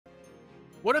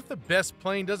What if the best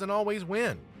plane doesn't always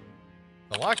win?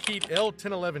 The Lockheed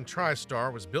L-1011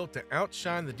 TriStar was built to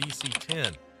outshine the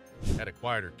DC-10. It had a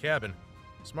quieter cabin,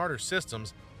 smarter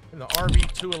systems, and the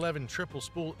RB-211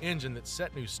 triple-spool engine that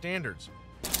set new standards.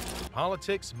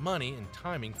 Politics, money, and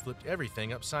timing flipped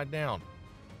everything upside down.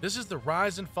 This is the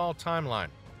rise and fall timeline.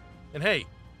 And hey,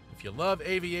 if you love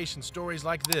aviation stories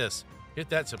like this, hit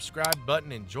that subscribe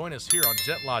button and join us here on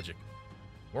JetLogic.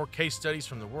 More case studies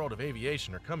from the world of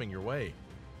aviation are coming your way.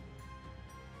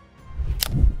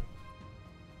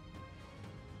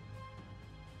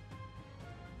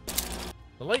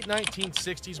 The late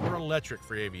 1960s were electric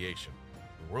for aviation.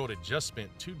 The world had just spent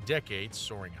 2 decades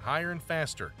soaring higher and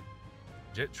faster.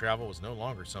 Jet travel was no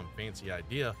longer some fancy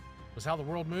idea, it was how the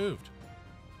world moved.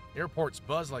 Airports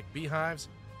buzzed like beehives,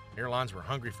 airlines were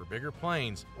hungry for bigger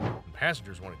planes, and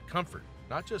passengers wanted comfort,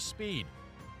 not just speed.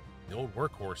 The old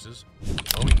workhorses,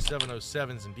 Boeing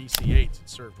 707s and DC-8s had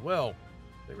served well,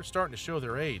 they were starting to show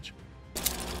their age.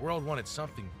 The world wanted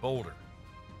something bolder.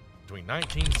 Between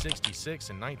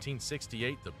 1966 and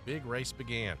 1968, the big race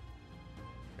began.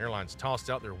 Airlines tossed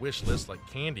out their wish lists like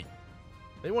candy.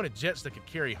 They wanted jets that could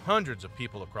carry hundreds of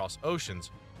people across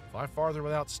oceans, fly farther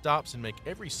without stops, and make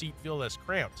every seat feel less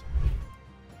cramped.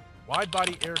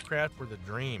 Wide-body aircraft were the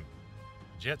dream.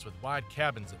 Jets with wide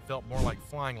cabins that felt more like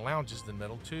flying lounges than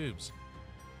metal tubes.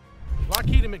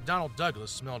 Lockheed and McDonnell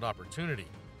Douglas smelled opportunity.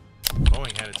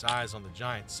 Boeing had its eyes on the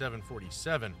giant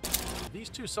 747. These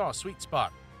two saw a sweet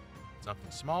spot.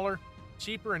 Something smaller,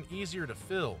 cheaper, and easier to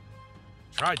fill.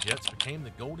 Tri-jets became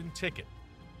the golden ticket.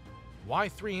 Why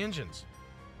 3 engines?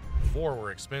 4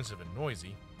 were expensive and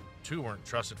noisy. 2 weren't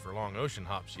trusted for long ocean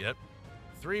hops yet.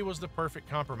 3 was the perfect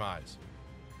compromise.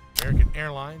 American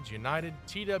Airlines, United,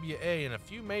 TWA, and a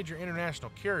few major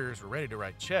international carriers were ready to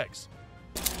write checks.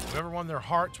 Whoever won their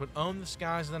hearts would own the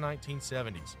skies of the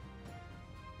 1970s.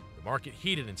 The market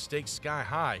heated and stakes sky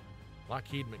high.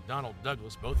 Lockheed and McDonnell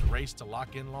Douglas both raced to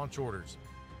lock in launch orders,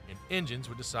 and engines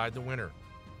would decide the winner.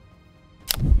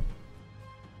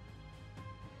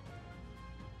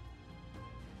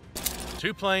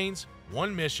 Two planes,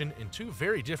 1 mission, and 2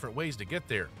 very different ways to get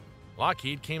there.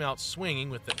 Lockheed came out swinging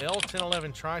with the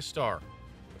L-1011 TriStar,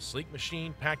 a sleek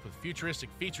machine packed with futuristic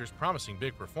features promising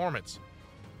big performance.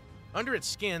 Under its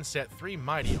skin sat 3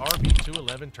 mighty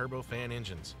RB-211 turbofan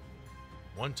engines,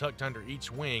 1 tucked under each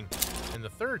wing, and the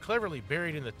 3rd cleverly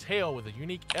buried in the tail with a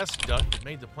unique S-duct that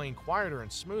made the plane quieter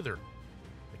and smoother.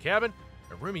 The cabin,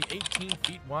 a roomy 18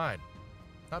 feet wide.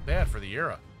 Not bad for the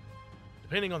era.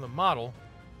 Depending on the model,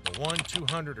 the 1,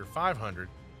 200, or 500,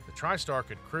 the TriStar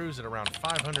could cruise at around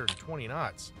 520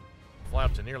 knots, fly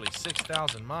up to nearly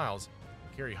 6,000 miles,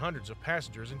 and carry hundreds of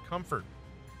passengers in comfort.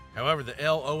 However, the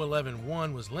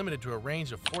L-1011 was limited to a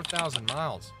range of 4,000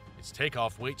 miles. Its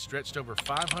takeoff weight stretched over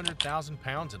 500,000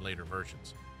 pounds in later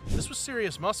versions. This was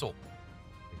serious muscle.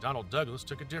 McDonnell Douglas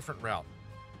took a different route.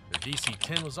 Their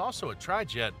DC-10 was also a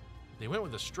tri-jet, but they went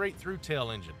with a straight-through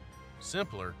tail engine,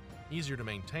 simpler, easier to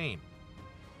maintain.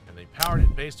 And they powered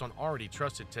it based on already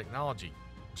trusted technology,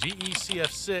 GE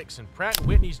CF6 and Pratt &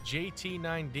 Whitney's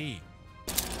JT9D.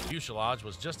 The fuselage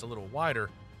was just a little wider,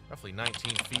 roughly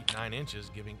 19 feet 9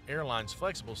 inches, giving airlines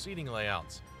flexible seating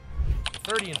layouts. The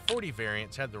 30 and 40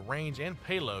 variants had the range and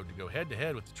payload to go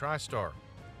head-to-head with the TriStar.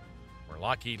 Where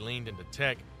Lockheed leaned into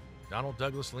tech, McDonnell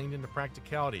Douglas leaned into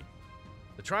practicality.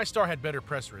 The TriStar had better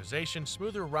pressurization,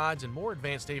 smoother rides, and more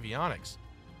advanced avionics.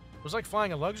 It was like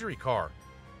flying a luxury car.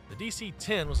 The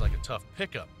DC-10 was like a tough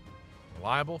pickup,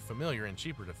 reliable, familiar, and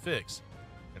cheaper to fix.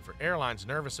 And for airlines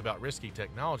nervous about risky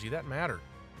technology, that mattered.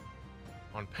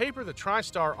 On paper, the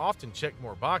TriStar often checked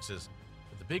more boxes,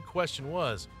 but the big question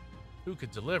was, who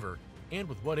could deliver, and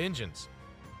with what engines?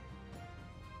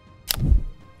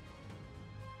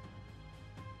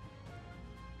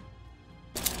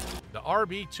 The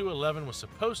RB-211 was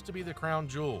supposed to be the crown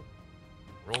jewel.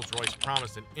 Rolls-Royce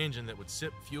promised an engine that would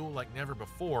sip fuel like never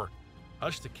before,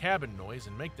 hush the cabin noise,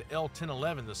 and make the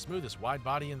L-1011 the smoothest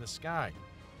wide-body in the sky.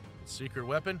 Its secret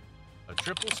weapon? A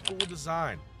triple-spool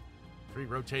design. 3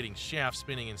 rotating shafts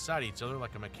spinning inside each other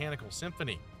like a mechanical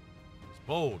symphony. It was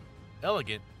bold,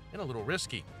 elegant, and a little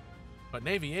risky. But in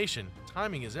aviation,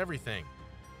 timing is everything.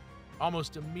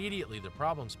 Almost immediately, the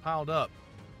problems piled up.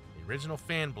 The original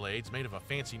fan blades, made of a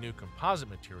fancy new composite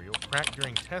material, cracked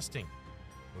during testing.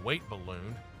 The weight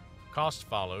ballooned, cost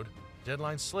followed,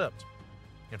 deadline slipped.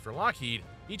 And for Lockheed,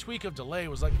 each week of delay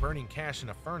was like burning cash in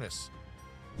a furnace.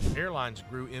 Airlines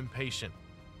grew impatient.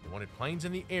 They wanted planes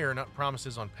in the air, not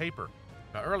promises on paper.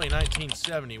 By early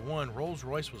 1971,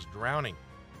 Rolls-Royce was drowning.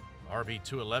 The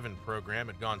RB-211 program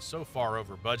had gone so far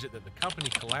over budget that the company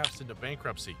collapsed into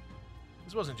bankruptcy.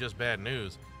 This wasn't just bad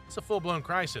news, it's a full-blown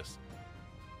crisis.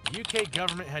 The UK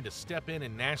government had to step in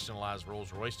and nationalize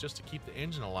Rolls-Royce just to keep the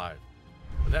engine alive.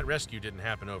 But that rescue didn't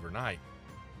happen overnight.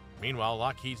 Meanwhile,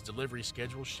 Lockheed's delivery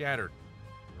schedule shattered.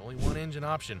 With only one engine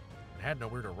option, it had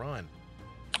nowhere to run.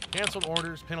 Canceled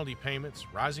orders, penalty payments,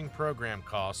 rising program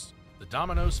costs, the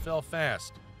dominoes fell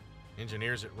fast.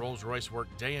 Engineers at Rolls-Royce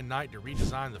worked day and night to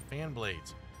redesign the fan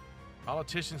blades.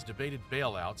 Politicians debated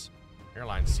bailouts.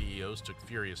 Airline CEOs took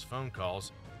furious phone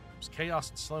calls. It was chaos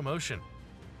in slow motion.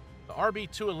 The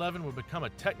RB211 would become a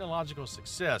technological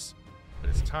success, but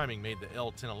its timing made the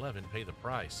L-1011 pay the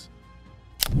price.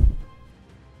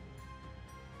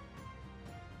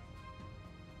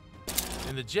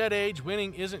 In the jet age,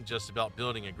 winning isn't just about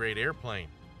building a great airplane.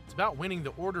 It's about winning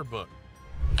the order book.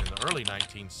 In the early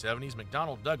 1970s,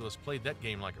 McDonnell Douglas played that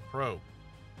game like a pro.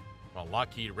 While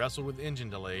Lockheed wrestled with engine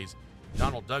delays,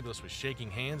 McDonnell Douglas was shaking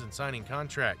hands and signing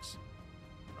contracts.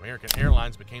 American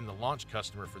Airlines became the launch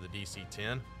customer for the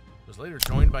DC-10. It was later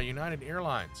joined by United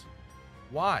Airlines.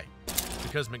 Why?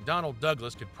 Because McDonnell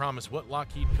Douglas could promise what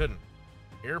Lockheed couldn't: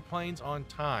 airplanes on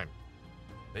time.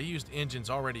 They used engines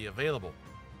already available,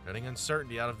 cutting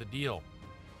uncertainty out of the deal.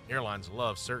 Airlines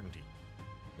love certainty.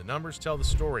 The numbers tell the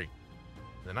story.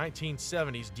 In the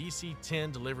 1970s,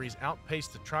 DC-10 deliveries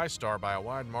outpaced the TriStar by a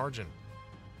wide margin.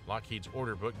 Lockheed's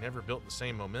order book never built the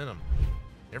same momentum.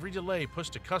 Every delay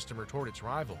pushed a customer toward its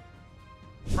rival.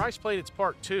 Price played its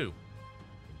part too.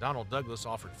 McDonnell Douglas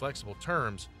offered flexible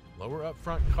terms, lower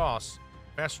upfront costs,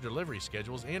 faster delivery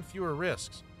schedules, and fewer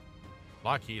risks.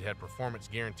 Lockheed had performance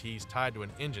guarantees tied to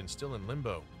an engine still in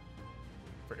limbo.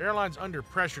 For airlines under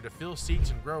pressure to fill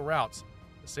seats and grow routes,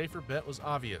 the safer bet was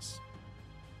obvious.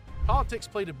 Politics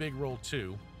played a big role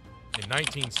too. In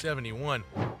 1971,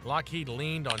 Lockheed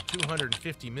leaned on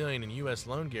 $250 million in U.S.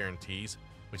 loan guarantees,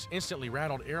 which instantly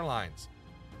rattled airlines.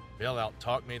 Bailout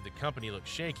talk made the company look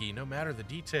shaky, no matter the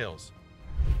details.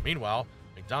 Meanwhile,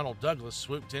 McDonnell Douglas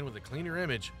swooped in with a cleaner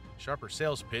image, sharper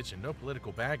sales pitch, and no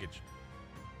political baggage.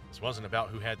 This wasn't about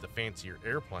who had the fancier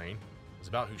airplane. It was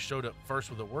about who showed up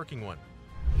first with a working one.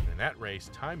 And in that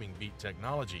race, timing beat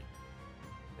technology.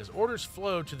 As orders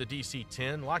flowed to the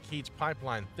DC-10, Lockheed's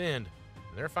pipeline thinned,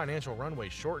 and their financial runway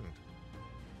shortened.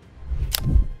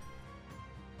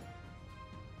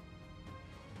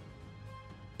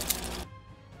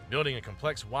 Building a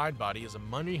complex widebody is a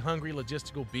money-hungry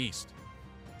logistical beast.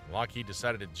 Lockheed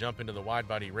decided to jump into the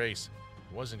widebody race.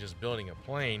 It wasn't just building a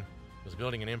plane, it was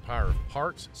building an empire of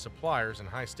parts, suppliers, and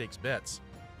high-stakes bets.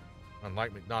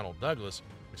 Unlike McDonnell Douglas,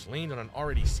 which leaned on an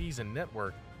already seasoned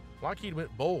network, Lockheed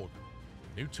went bold.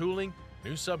 New tooling,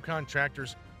 new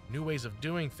subcontractors, new ways of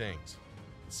doing things.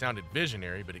 It sounded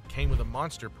visionary, but it came with a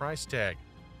monster price tag.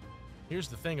 Here's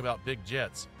the thing about big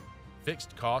jets.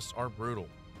 Fixed costs are brutal.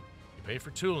 You pay for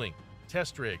tooling,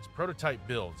 test rigs, prototype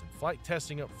builds, and flight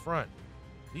testing up front.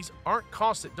 These aren't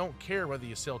costs that don't care whether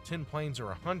you sell 10 planes or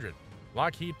 100.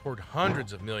 Lockheed poured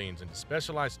hundreds of millions into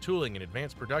specialized tooling and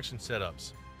advanced production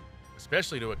setups,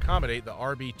 especially to accommodate the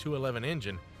RB211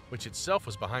 engine, which itself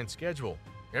was behind schedule.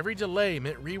 Every delay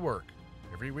meant rework.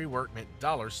 Every rework meant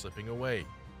dollars slipping away.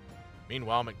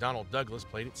 Meanwhile, McDonnell Douglas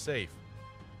played it safe.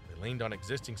 They leaned on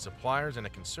existing suppliers and a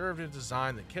conservative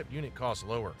design that kept unit costs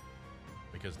lower.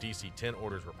 Because DC-10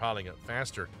 orders were piling up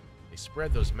faster, they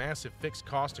spread those massive fixed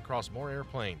costs across more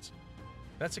airplanes.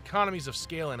 That's economies of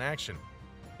scale in action.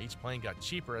 Each plane got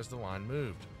cheaper as the line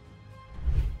moved.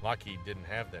 Lockheed didn't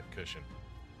have that cushion.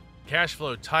 Cash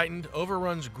flow tightened,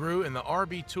 overruns grew, and the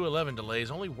RB211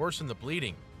 delays only worsened the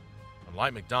bleeding.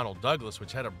 Unlike McDonnell Douglas,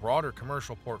 which had a broader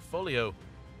commercial portfolio,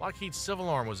 Lockheed's civil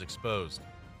arm was exposed.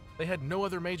 They had no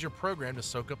other major program to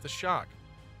soak up the shock.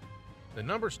 The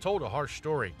numbers told a harsh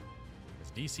story.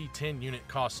 As DC-10 unit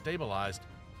costs stabilized,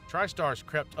 TriStars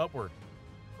crept upward.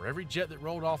 For every jet that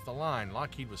rolled off the line,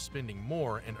 Lockheed was spending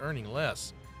more and earning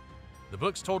less. The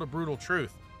books told a brutal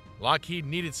truth. Lockheed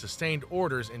needed sustained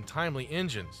orders and timely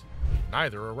engines.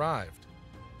 Neither arrived.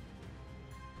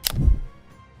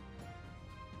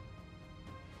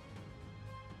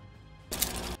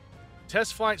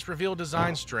 Test flights reveal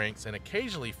design strengths and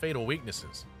occasionally fatal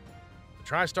weaknesses. The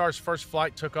TriStar's first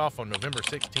flight took off on November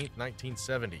 16,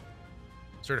 1970.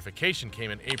 Certification came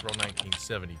in April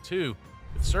 1972,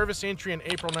 with service entry in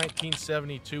April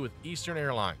 1972 with Eastern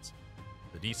Airlines.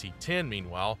 The DC-10,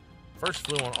 meanwhile, first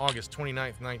flew on August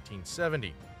 29,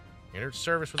 1970, entered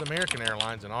service with American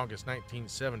Airlines in August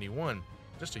 1971,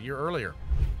 just a year earlier.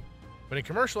 But in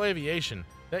commercial aviation,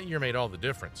 that year made all the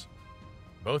difference.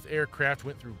 Both aircraft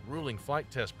went through grueling flight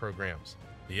test programs.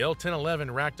 The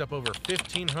L-1011 racked up over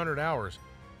 1,500 hours,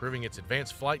 proving its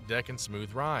advanced flight deck and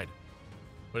smooth ride.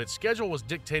 But its schedule was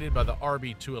dictated by the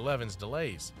RB211's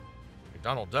delays.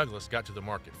 McDonnell Douglas got to the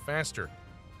market faster,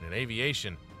 and in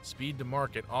aviation, speed to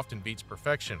market often beats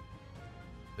perfection.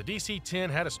 The DC-10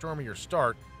 had a stormier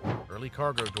start, early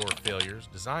cargo door failures,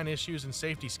 design issues, and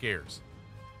safety scares.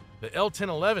 The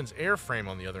L-1011's airframe,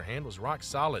 on the other hand, was rock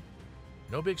solid.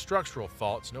 No big structural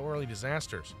faults, no early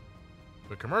disasters.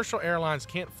 But commercial airlines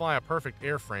can't fly a perfect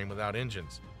airframe without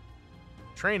engines.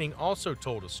 Training also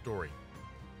told a story.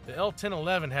 The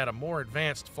L-1011 had a more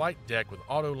advanced flight deck with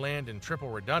auto land and triple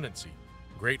redundancy.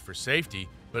 Great for safety,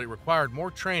 but it required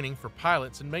more training for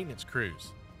pilots and maintenance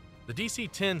crews. The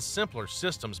DC-10's simpler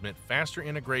systems meant faster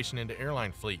integration into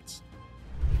airline fleets.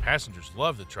 Passengers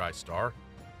loved the TriStar.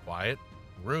 Quiet,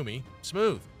 roomy,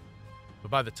 smooth.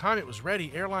 But by the time it was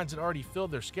ready, airlines had already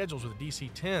filled their schedules with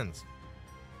DC-10s.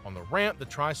 On the ramp, the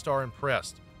TriStar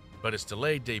impressed, but its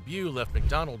delayed debut left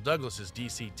McDonnell Douglas's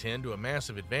DC-10 to a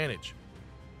massive advantage.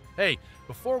 Hey,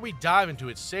 before we dive into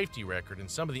its safety record and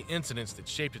some of the incidents that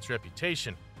shaped its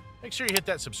reputation, make sure you hit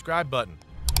that subscribe button.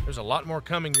 There's a lot more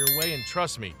coming your way, and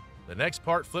trust me, the next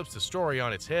part flips the story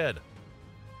on its head.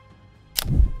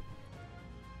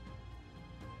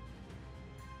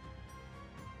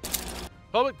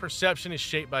 Public perception is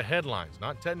shaped by headlines,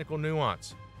 not technical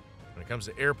nuance. When it comes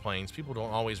to airplanes, people don't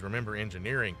always remember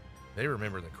engineering, they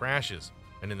remember the crashes.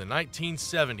 And in the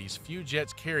 1970s, few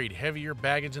jets carried heavier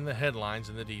baggage in the headlines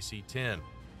than the DC-10.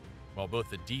 While both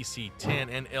the DC-10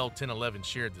 and L-1011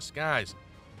 shared the skies,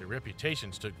 their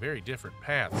reputations took very different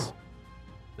paths.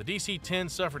 The DC-10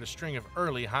 suffered a string of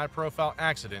early, high-profile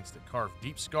accidents that carved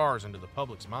deep scars into the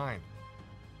public's mind.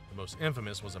 The most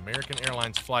infamous was American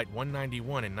Airlines Flight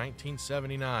 191 in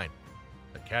 1979,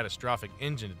 a catastrophic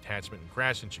engine detachment and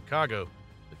crash in Chicago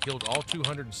that killed all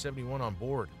 271 on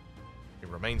board. It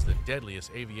remains the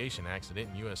deadliest aviation accident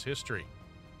in U.S. history.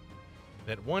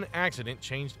 That one accident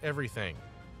changed everything.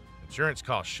 Insurance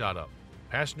costs shot up,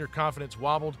 passenger confidence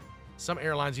wobbled, some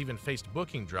airlines even faced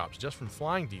booking drops just from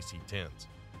flying DC-10s.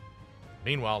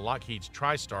 Meanwhile, Lockheed's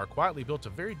TriStar quietly built a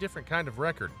very different kind of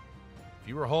record.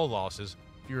 Fewer hull losses,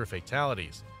 fewer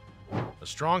fatalities. A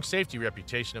strong safety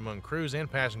reputation among crews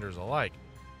and passengers alike.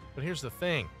 But here's the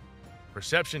thing.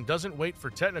 Perception doesn't wait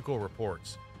for technical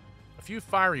reports. A few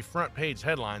fiery front-page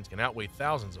headlines can outweigh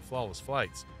thousands of flawless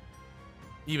flights.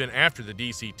 Even after the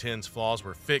DC-10's flaws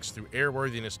were fixed through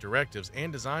airworthiness directives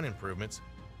and design improvements,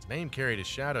 its name carried a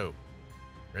shadow.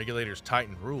 Regulators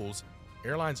tightened rules,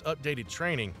 airlines updated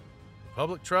training.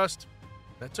 Public trust,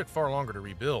 that took far longer to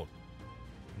rebuild.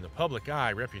 In the public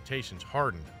eye, reputations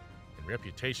hardened, and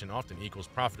reputation often equals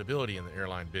profitability in the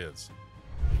airline biz.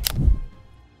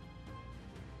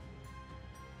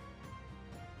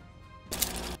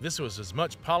 This was as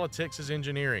much politics as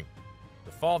engineering.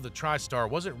 The fall of the TriStar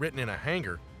wasn't written in a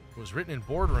hangar, it was written in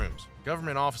boardrooms,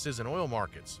 government offices, and oil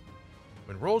markets.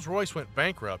 When Rolls-Royce went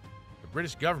bankrupt, the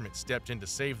British government stepped in to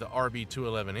save the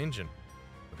RB211 engine.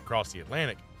 But across the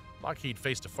Atlantic, Lockheed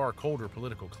faced a far colder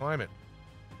political climate.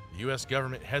 The U.S.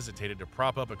 government hesitated to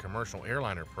prop up a commercial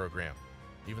airliner program,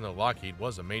 even though Lockheed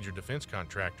was a major defense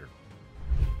contractor.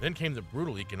 Then came the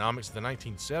brutal economics of the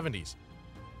 1970s.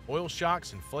 Oil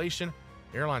shocks, inflation,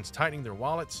 airlines tightening their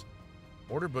wallets,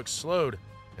 order books slowed,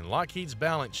 and Lockheed's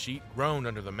balance sheet groaned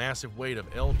under the massive weight of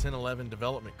L-1011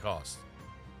 development costs.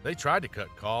 They tried to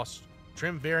cut costs,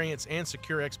 trim variants, and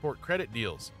secure export credit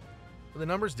deals, but the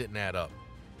numbers didn't add up.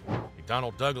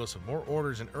 McDonnell Douglas with more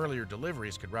orders and earlier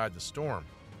deliveries could ride the storm.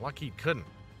 Lockheed couldn't.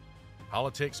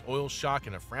 Politics, oil shock,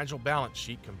 and a fragile balance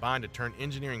sheet combined to turn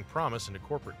engineering promise into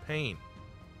corporate pain.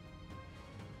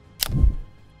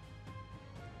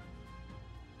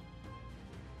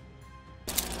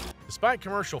 Despite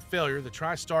commercial failure, the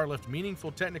TriStar left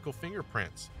meaningful technical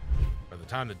fingerprints. By the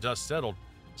time the dust settled,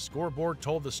 the scoreboard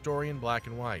told the story in black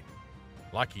and white.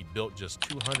 Lockheed built just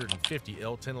 250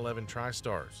 L-1011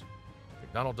 TriStars.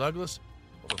 McDonnell Douglas,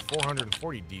 over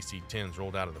 440 DC-10s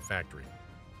rolled out of the factory.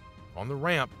 On the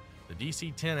ramp, the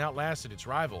DC-10 outlasted its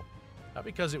rival, not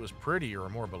because it was prettier or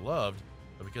more beloved,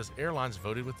 but because airlines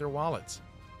voted with their wallets.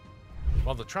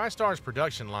 While the TriStar's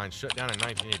production line shut down in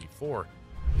 1984,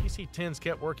 DC-10s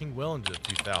kept working well into the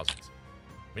 2000s,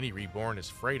 many reborn as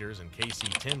freighters and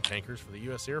KC-10 tankers for the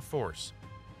U.S. Air Force.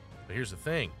 But here's the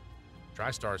thing,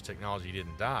 TriStar's technology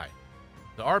didn't die.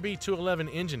 The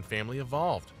RB211 engine family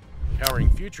evolved, powering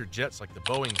future jets like the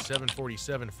Boeing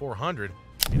 747-400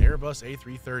 and Airbus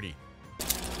A330.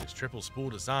 Its triple spool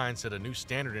design set a new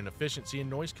standard in efficiency and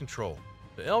noise control.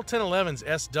 The L-1011's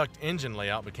S-duct engine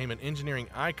layout became an engineering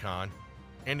icon,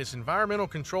 and its environmental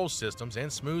control systems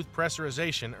and smooth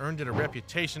pressurization earned it a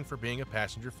reputation for being a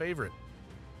passenger favorite.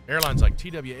 Airlines like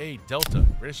TWA, Delta,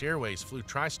 British Airways flew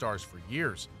TriStars for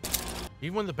years.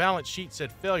 Even when the balance sheet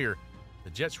said failure, the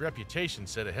jet's reputation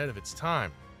set ahead of its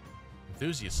time.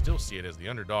 enthusiasts still see it as the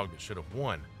underdog that should have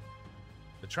won.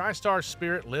 The TriStar's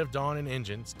spirit lived on in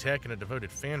engines, tech, and a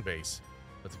devoted fan base,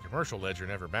 but the commercial ledger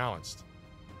never balanced.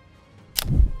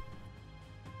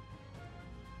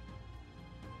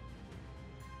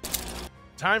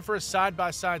 Time for a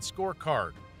side-by-side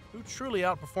scorecard. Who truly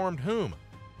outperformed whom?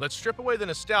 Let's strip away the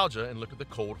nostalgia and look at the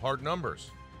cold, hard numbers.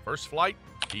 First flight,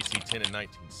 DC-10 in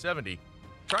 1970,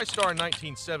 TriStar in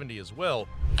 1970 as well.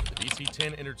 The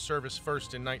DC-10 entered service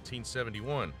first in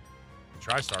 1971. The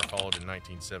TriStar followed in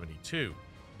 1972.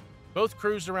 Both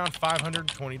cruised around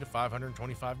 520 to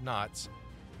 525 knots,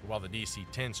 while the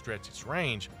DC-10 stretched its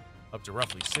range up to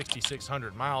roughly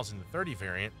 6,600 miles in the 30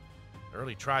 variant. The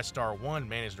early TriStar 1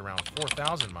 managed around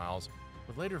 4,000 miles,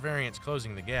 with later variants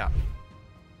closing the gap.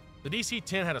 The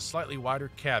DC-10 had a slightly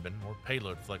wider cabin, more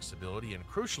payload flexibility, and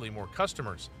crucially more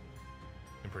customers.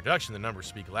 In production, the numbers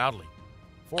speak loudly.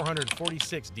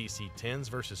 446 DC-10s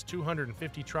versus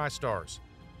 250 TriStars.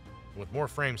 With more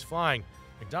frames flying,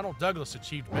 McDonnell Douglas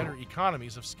achieved better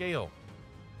economies of scale.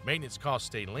 Maintenance costs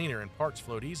stayed leaner and parts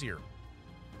flowed easier.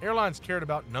 Airlines cared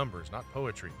about numbers, not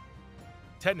poetry.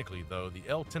 Technically, though, the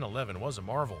L-1011 was a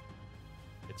marvel.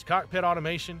 Its cockpit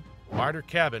automation, wider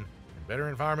cabin, and better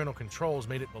environmental controls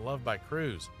made it beloved by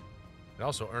crews. It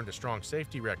also earned a strong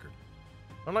safety record,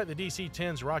 unlike the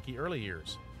DC-10's rocky early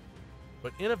years.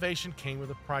 But innovation came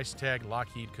with a price tag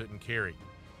Lockheed couldn't carry.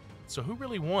 So who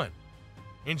really won?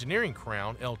 Engineering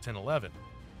crown, L-1011.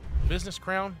 Business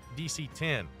crown,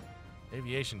 DC-10.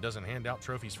 Aviation doesn't hand out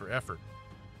trophies for effort.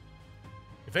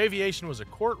 If aviation was a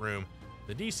courtroom,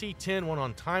 the DC-10 won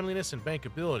on timeliness and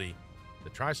bankability. The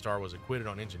TriStar was acquitted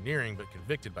on engineering but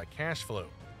convicted by cash flow.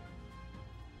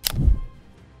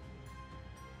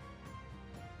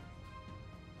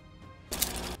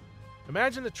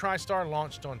 Imagine the TriStar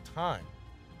launched on time.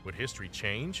 Would history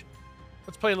change?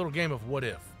 Let's play a little game of what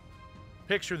if.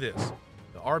 Picture this.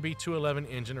 The RB-211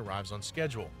 engine arrives on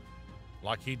schedule.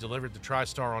 Lockheed delivered the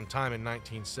TriStar on time in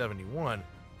 1971.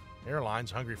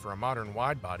 Airlines hungry for a modern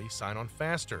widebody sign on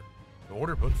faster. The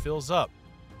order book fills up.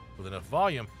 With enough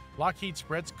volume, Lockheed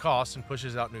spreads costs and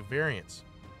pushes out new variants.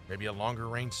 Maybe a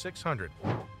longer-range 600.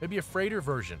 Maybe a freighter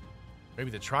version. Maybe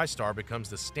the TriStar becomes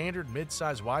the standard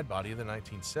mid-size widebody of the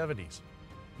 1970s.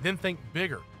 Then think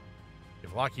bigger.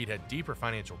 If Lockheed had deeper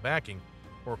financial backing,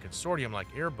 or a consortium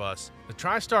like Airbus, the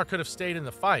TriStar could have stayed in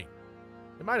the fight.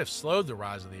 It might have slowed the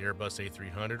rise of the Airbus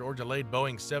A300 or delayed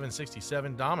Boeing's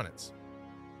 767 dominance.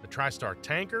 The TriStar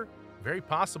tanker? Very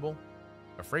possible.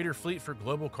 A freighter fleet for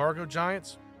global cargo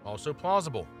giants? Also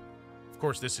plausible. Of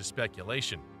course, this is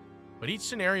speculation, but each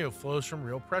scenario flows from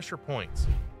real pressure points.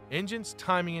 Engines,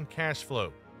 timing, and cash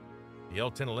flow. The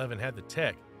L-1011 had the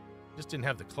tech, just didn't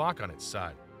have the clock on its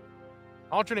side.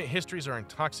 Alternate histories are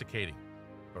intoxicating,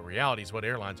 but reality is what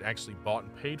airlines actually bought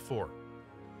and paid for.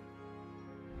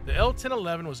 The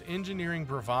L-1011 was engineering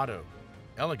bravado,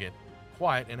 elegant,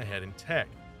 quiet, and ahead in tech.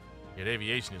 Yet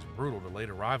aviation is brutal to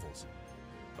later rivals.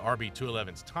 The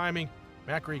RB-211's timing,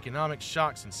 macroeconomic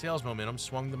shocks, and sales momentum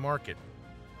swung the market.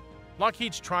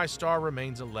 Lockheed's TriStar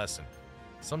remains a lesson.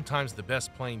 Sometimes the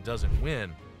best plane doesn't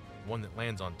win, one that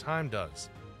lands on time does.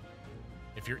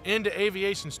 If you're into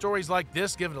aviation stories like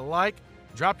this, give it a like,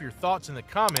 drop your thoughts in the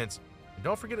comments, and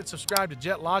don't forget to subscribe to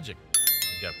JetLogic.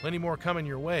 We've got plenty more coming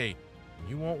your way, and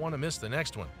you won't want to miss the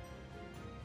next one.